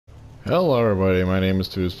Hello everybody, my name is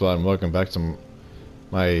Tubasplat and welcome back to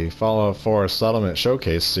my Fallout 4 Settlement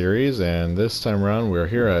Showcase series, and this time around we're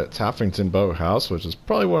here at Taffington Boathouse, which is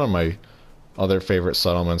probably one of my other favorite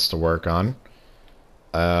settlements to work on.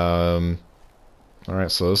 Alright,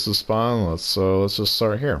 so this is spawn, let's just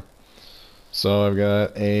start here. So I've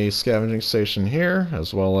got a scavenging station here,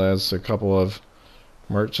 as well as a couple of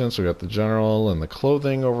merchants. We got the general and the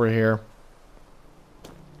clothing over here.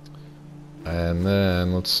 And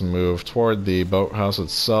then let's move toward the boathouse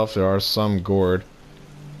itself. There are some gourd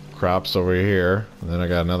crops over here. And then I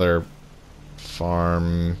got another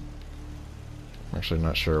farm. I'm actually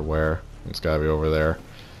not sure where. It's gotta be over there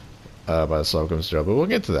by the Selkins Joe, but we'll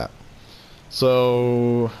get to that.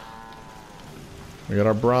 So we got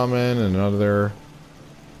our Brahmin and another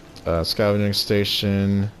scavenging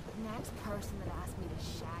station.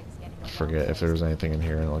 I forget if there's anything in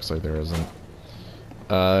here, and it looks like there isn't.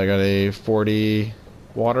 I got a 40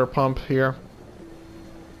 water pump here,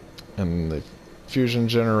 and the fusion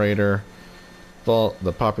generator, vault,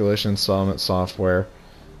 the population settlement software,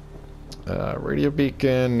 radio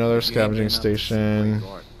beacon, another scavenging station.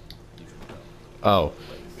 Oh,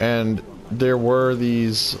 and there were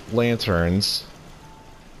these lanterns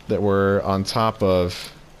that were on top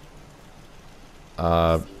of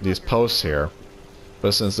these posts here,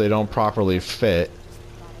 but since they don't properly fit,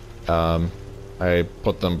 I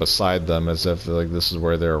put them beside them as if like this is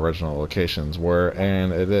where their original locations were,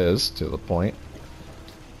 and it is to the point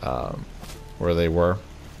where they were.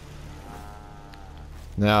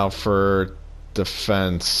 Now for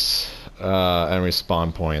defense and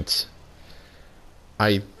respawn points,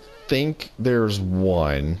 I think there's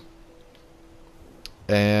one,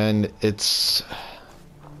 and I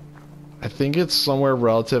think it's somewhere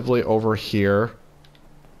relatively over here.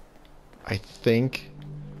 I think.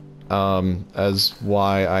 As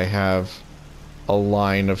why I have a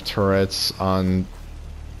line of turrets on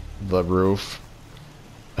the roof,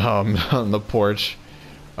 on the porch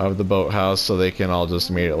of the boathouse, so they can all just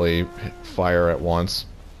immediately fire at once.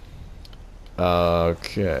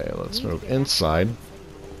 Okay, let's move inside.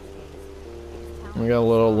 We got a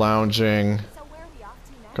little lounging,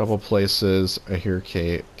 couple places. I hear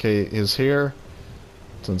Kate. Kate is here,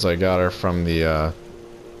 since I got her from the,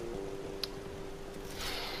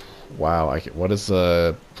 wow, what is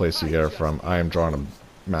the place you get her from? I am drawing a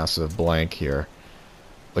massive blank here.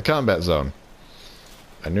 The combat zone.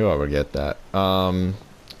 I knew I would get that.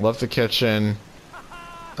 Left the kitchen.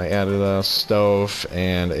 I added a stove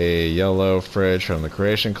and a yellow fridge from the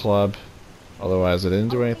Creation Club. Otherwise, I didn't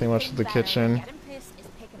do anything much with the kitchen.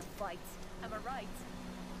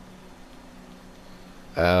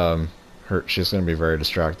 She's going to be very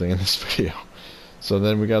distracting in this video. So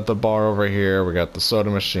then we got the bar over here, we got the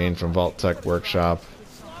soda machine from Vault Tech Workshop.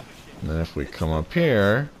 And then if we come up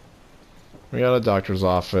here, we got a doctor's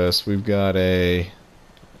office, we've got a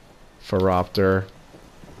Phoropter,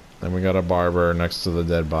 and we got a barber next to the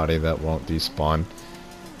dead body that won't despawn.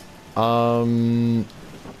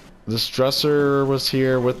 This dresser was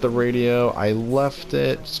here with the radio. I left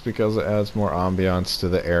it just because it adds more ambiance to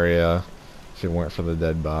the area if it weren't for the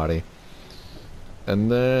dead body.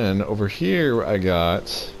 And then over here I got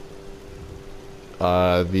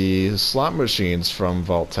the slot machines from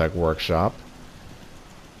Vault Tech Workshop.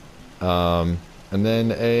 And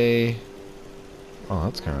then oh,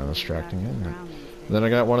 that's kind of distracting, isn't it? And then I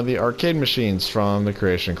got one of the arcade machines from the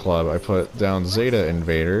Creation Club. I put down Zeta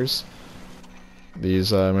Invaders.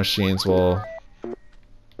 These machines will...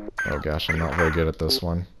 Oh gosh, I'm not very good at this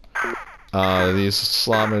one. These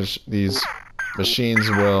machines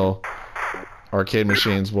will... Arcade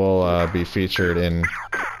machines will be featured in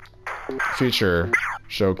future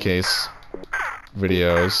showcase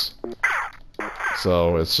videos.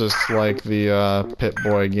 So it's just like the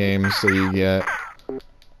Pit-Boy games that you get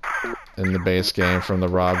in the base game from the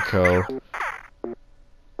RobCo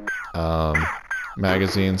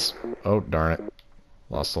magazines. Oh darn it,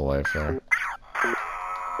 lost a life there.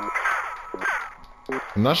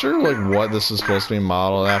 I'm not sure like what this is supposed to be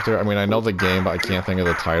modeled after. I mean, I know the game, but I can't think of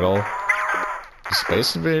the title.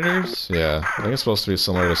 Space Invaders? Yeah, I think it's supposed to be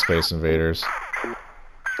similar to Space Invaders.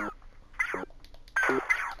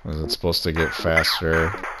 Is it supposed to get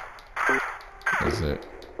faster? Is it?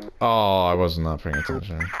 Oh, I was not paying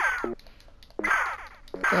attention.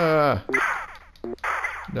 Ah!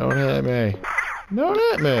 Don't hit me! Don't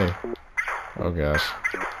hit me! Oh gosh.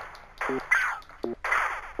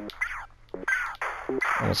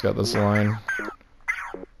 Almost got this line.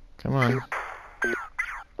 Come on.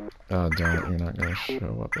 Oh, damn it, you're not gonna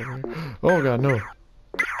show up over here. Oh god, no!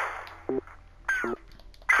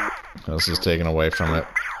 This is taken away from it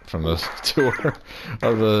from the tour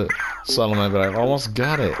of the settlement, but I've almost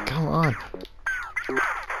got it. Come on.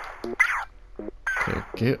 Okay,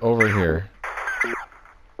 get over here.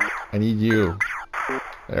 I need you.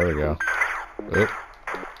 There we go. Oop.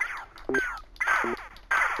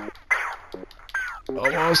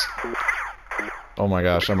 Almost. Oh my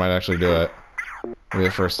gosh, I might actually do it. Maybe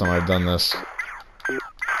the first time I've done this.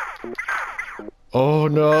 Oh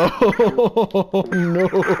no! No!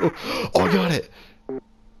 Oh, I got it!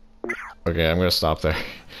 Okay, I'm gonna stop there.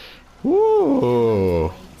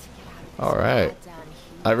 Woo! Alright.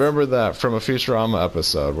 I remember that from a Futurama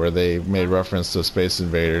episode where they made reference to Space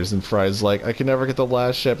Invaders, and Fry's like, I can never get the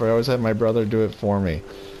last ship, I always had my brother do it for me.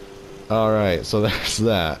 Alright, so there's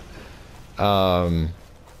that.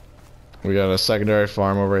 We got a secondary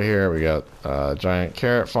farm over here, we got a giant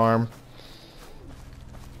carrot farm.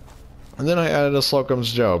 And then I added a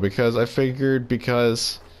Slocum's Joe, because I figured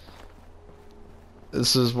because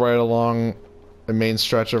this is right along the main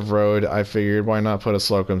stretch of road, I figured why not put a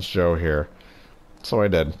Slocum's Joe here. So I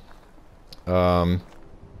did. Trying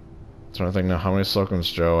to think now how many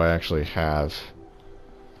Slocum's Joe I actually have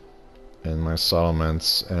in my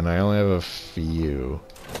settlements, and I only have a few.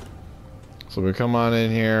 So we come on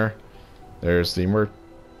in here. There's the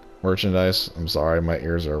merchandise. I'm sorry, my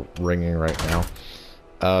ears are ringing right now.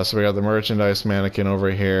 So we got the merchandise mannequin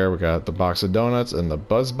over here. We got the box of donuts and the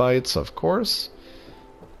Buzz Bites, of course.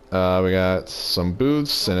 We got some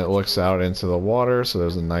booths, and it looks out into the water, so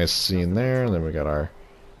there's a nice scene there. And then we got our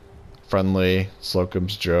friendly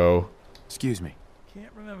Slocum's Joe. Excuse me.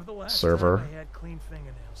 Can't remember the last server. time I had clean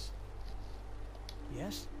fingernails.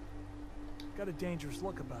 Yes? Got a dangerous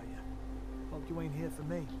look about you. Hope you ain't here for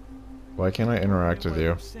me. Why can't I interact with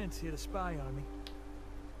you? Since here to spy on me.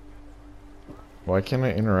 Why can't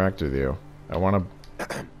I interact with you? I want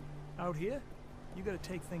to... Out here, you gotta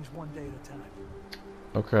take things one day at a time.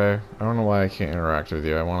 Okay, I don't know why I can't interact with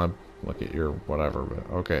you. I want to look at your whatever, but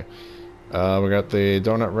okay. We got the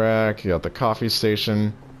donut rack, you got the coffee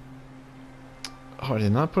station. Oh, I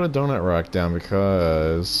did not put a donut rack down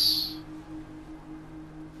because...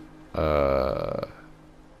 because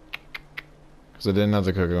I didn't have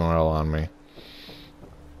the cooking oil on me.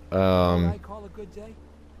 What I call a good day?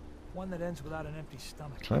 One that ends without an empty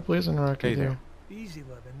stomach. Can I please interact with you? Easy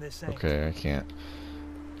living, this ain't. Okay, I can't.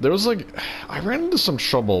 There was like... I ran into some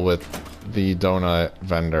trouble with the donut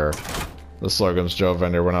vendor. The Slocum's Joe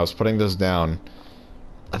vendor when I was putting this down.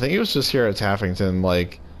 I think it was just here at Taffington,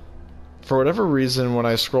 like... For whatever reason, when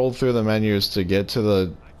I scrolled through the menus to get to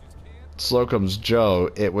the Slocum's Joe,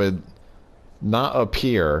 it would not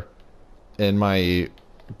appear in my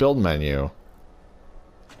build menu.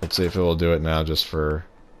 Let's see if it will do it now just for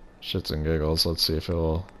shits and giggles. Let's see if it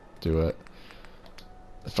will do it.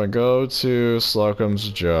 If I go to Slocum's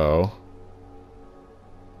Joe,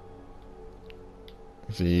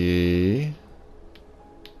 if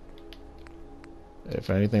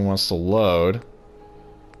anything wants to load,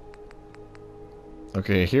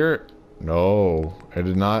 okay, here, no, it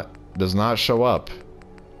does not show up.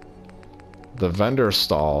 The vendor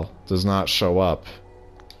stall does not show up.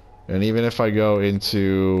 And even if I go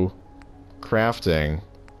into crafting,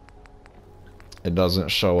 it doesn't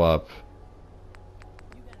show up.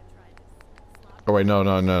 Oh wait, no,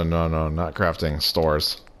 not crafting,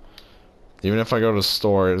 stores. Even if I go to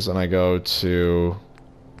stores and I go to...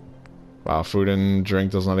 Wow, food and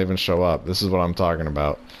drink does not even show up. This is what I'm talking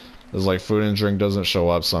about. It's like food and drink doesn't show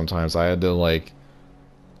up sometimes. I had to like,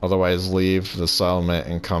 otherwise leave the settlement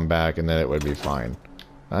and come back and then it would be fine.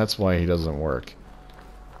 That's why he doesn't work.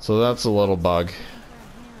 So that's a little bug.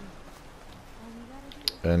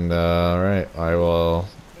 And alright, I will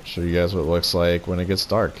show you guys what it looks like when it gets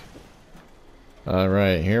dark.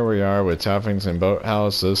 Alright, here we are with Taffington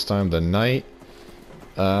Boathouse, this time the night.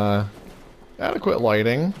 Adequate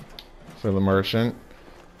lighting for the merchant.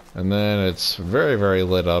 And then it's very, very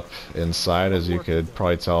lit up inside, as you could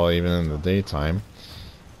probably tell even in the daytime.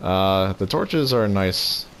 The torches are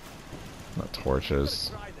nice. Not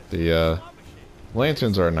torches. The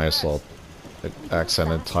lanterns are a nice little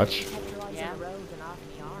accented touch.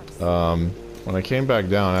 When I came back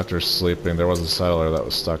down after sleeping, there was a settler that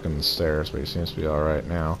was stuck in the stairs, but he seems to be alright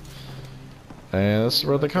now. And this is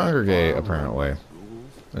where they congregate, apparently.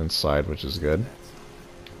 Inside, which is good.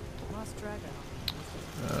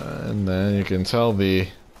 And then you can tell the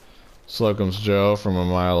Slocum's Joe from a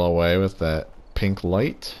mile away with that pink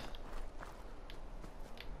light.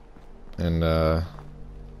 And I'm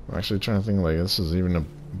actually trying to think like this is even a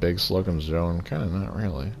big Slocum's Joe, and kind of not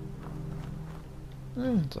really.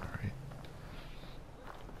 It's alright.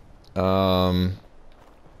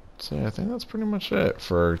 So yeah, I think that's pretty much it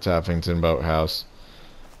for Taffington Boathouse.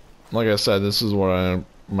 like I said, this is one of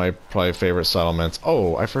my probably favorite settlements.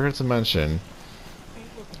 Oh, I forgot to mention,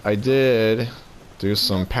 I did do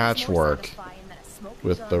some patchwork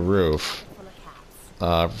with the roof.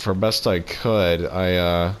 For best I could,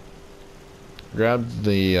 I grabbed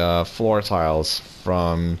the floor tiles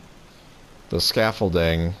from the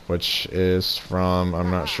scaffolding, which is from,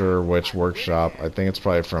 I'm not sure which workshop. I think it's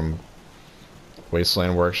probably from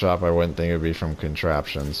Wasteland Workshop. I wouldn't think it would be from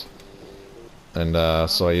Contraptions. And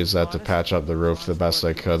so I used that to patch up the roof the best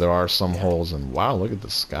I could. There are some holes, and wow, look at the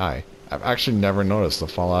sky. I've actually never noticed the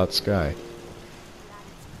fallout sky.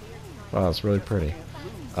 Wow, it's really pretty.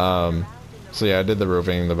 So yeah, I did the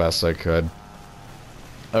roofing the best I could.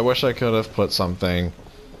 I wish I could have put something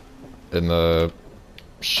in the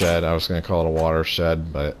shed. I was going to call it a water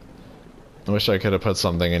shed, but I wish I could have put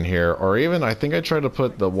something in here. Or even, I think I tried to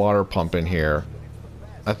put the water pump in here.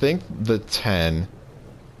 I think the 10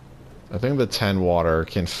 water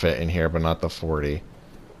can fit in here, but not the 40.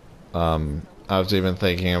 I was even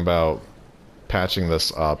thinking about patching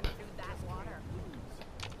this up.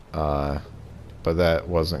 But that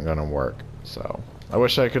wasn't going to work. So, I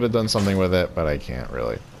wish I could have done something with it, but I can't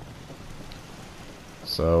really.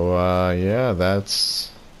 So, yeah,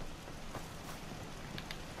 that's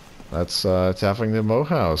Taffington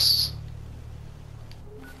Boathouse.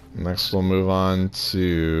 Next we'll move on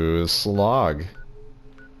to Slog.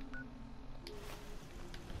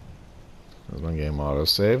 There's my game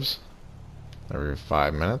autosaves every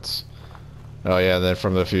 5 minutes. Oh yeah, then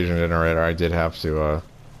from the fusion generator I did have to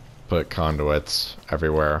put conduits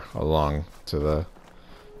everywhere along to the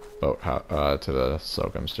to the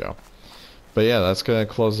Soakham's jail. But yeah, that's gonna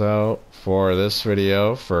close out for this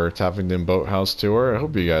video for Taffington Boathouse tour. I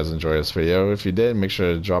hope you guys enjoyed this video. If you did, make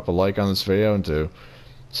sure to drop a like on this video and to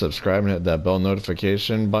subscribe and hit that bell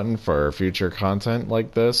notification button for future content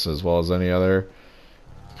like this, as well as any other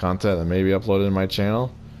content that may be uploaded in my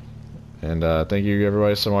channel. And thank you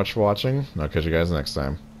everybody so much for watching. I'll catch you guys next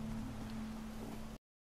time.